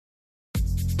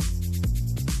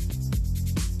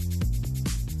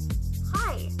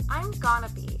I'm Gonna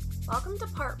Be. Welcome to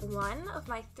part 1 of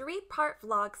my 3-part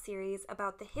vlog series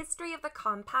about the history of the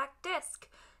compact disc.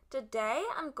 Today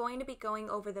I'm going to be going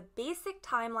over the basic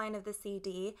timeline of the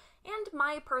CD and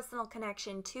my personal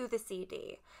connection to the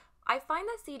CD. I find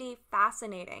the CD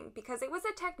fascinating because it was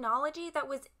a technology that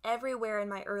was everywhere in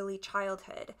my early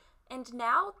childhood, and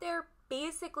now they're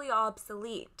basically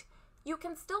obsolete. You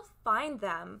can still find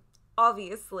them,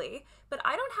 obviously, but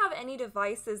I don't have any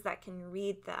devices that can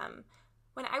read them.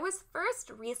 When I was first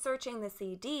researching the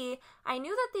CD, I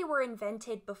knew that they were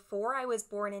invented before I was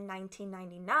born in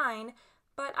 1999,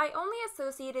 but I only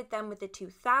associated them with the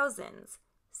 2000s.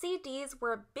 CDs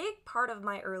were a big part of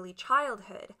my early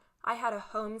childhood. I had a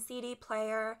home CD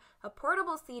player, a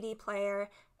portable CD player,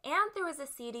 and there was a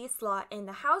CD slot in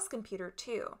the house computer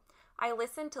too. I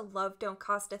listened to Love Don't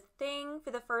Cost a Thing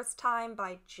for the first time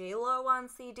by J-Lo on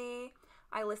CD.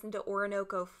 I listened to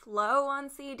Orinoco Flow on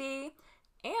CD.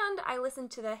 And I listened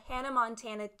to the Hannah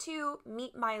Montana 2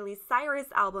 Meet Miley Cyrus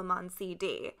album on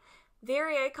CD.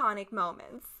 Very iconic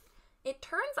moments. It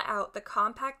turns out the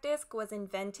compact disc was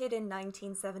invented in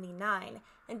 1979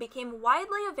 and became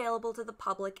widely available to the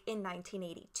public in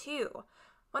 1982.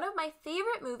 One of my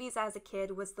favorite movies as a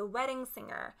kid was The Wedding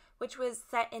Singer, which was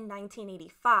set in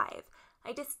 1985.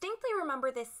 I distinctly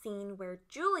remember this scene where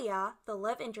Julia, the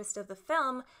love interest of the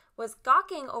film, was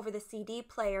gawking over the CD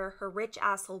player her rich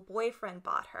asshole boyfriend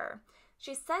bought her.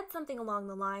 She said something along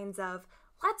the lines of,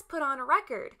 "Let's put on a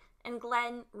record," and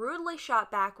Glenn rudely shot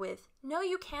back with, "No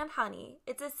you can't, honey.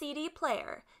 It's a CD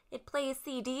player. It plays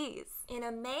CDs." In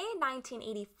a May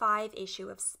 1985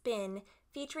 issue of Spin,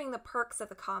 featuring the perks of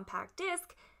the compact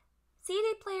disc,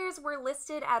 CD players were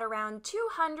listed at around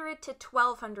 $200 to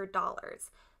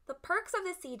 $1,200. The perks of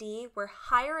the CD were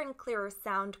higher and clearer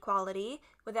sound quality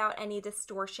without any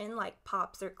distortion like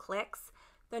pops or clicks.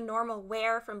 The normal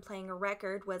wear from playing a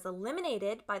record was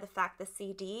eliminated by the fact the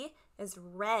CD is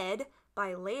read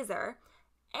by laser.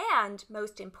 And,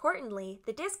 most importantly,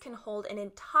 the disc can hold an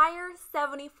entire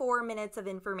 74 minutes of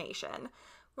information.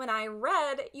 When I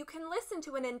read, you can listen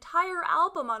to an entire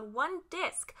album on one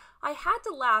disc. I had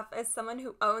to laugh as someone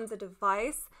who owns a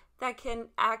device that can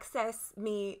access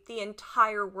the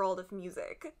entire world of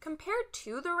music. Compared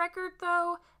to the record,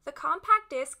 though, the compact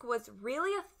disc was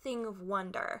really a thing of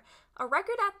wonder. A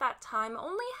record at that time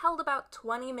only held about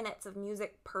 20 minutes of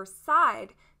music per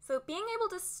side, so being able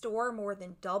to store more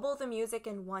than double the music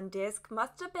in one disc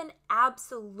must have been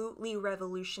absolutely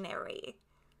revolutionary.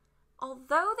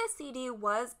 Although the CD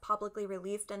was publicly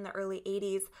released in the early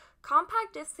 80s,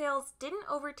 compact disc sales didn't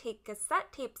overtake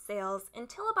cassette tape sales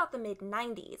until about the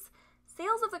mid-90s.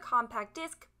 Sales of the compact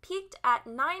disc peaked at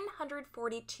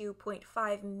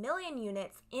 942.5 million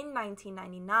units in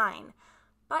 1999,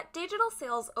 but digital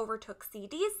sales overtook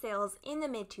CD sales in the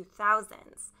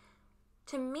mid-2000s.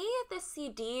 To me, the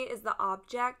CD is the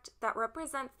object that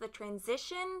represents the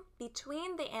transition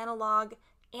between the analog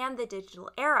and the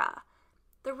digital era.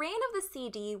 The reign of the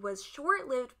CD was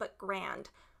short-lived but grand.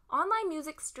 Online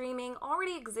music streaming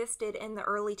already existed in the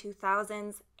early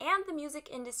 2000s, and the music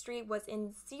industry was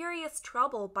in serious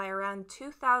trouble by around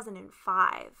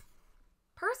 2005.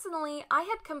 Personally, I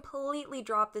had completely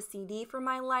dropped the CD from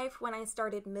my life when I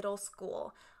started middle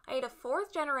school. I had a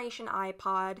 4th-generation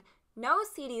iPod, no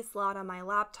CD slot on my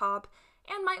laptop,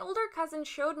 and my older cousin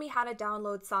showed me how to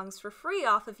download songs for free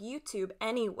off of YouTube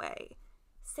anyway.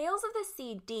 Sales of the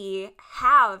CD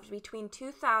halved between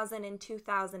 2000 and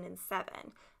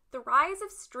 2007. The rise of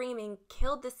streaming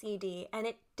killed the CD and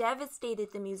it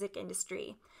devastated the music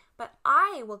industry. But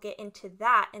I will get into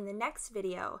that in the next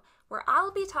video, where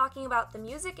I'll be talking about the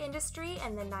music industry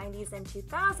in the 90s and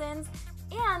 2000s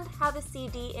and how the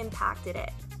CD impacted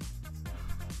it.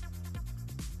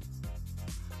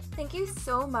 Thank you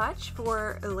so much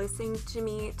for listening to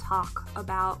me talk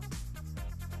about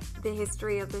the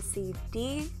history of the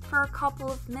CD for a couple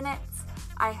of minutes.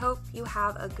 I hope you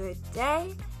have a good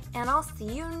day, and I'll see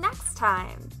you next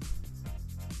time.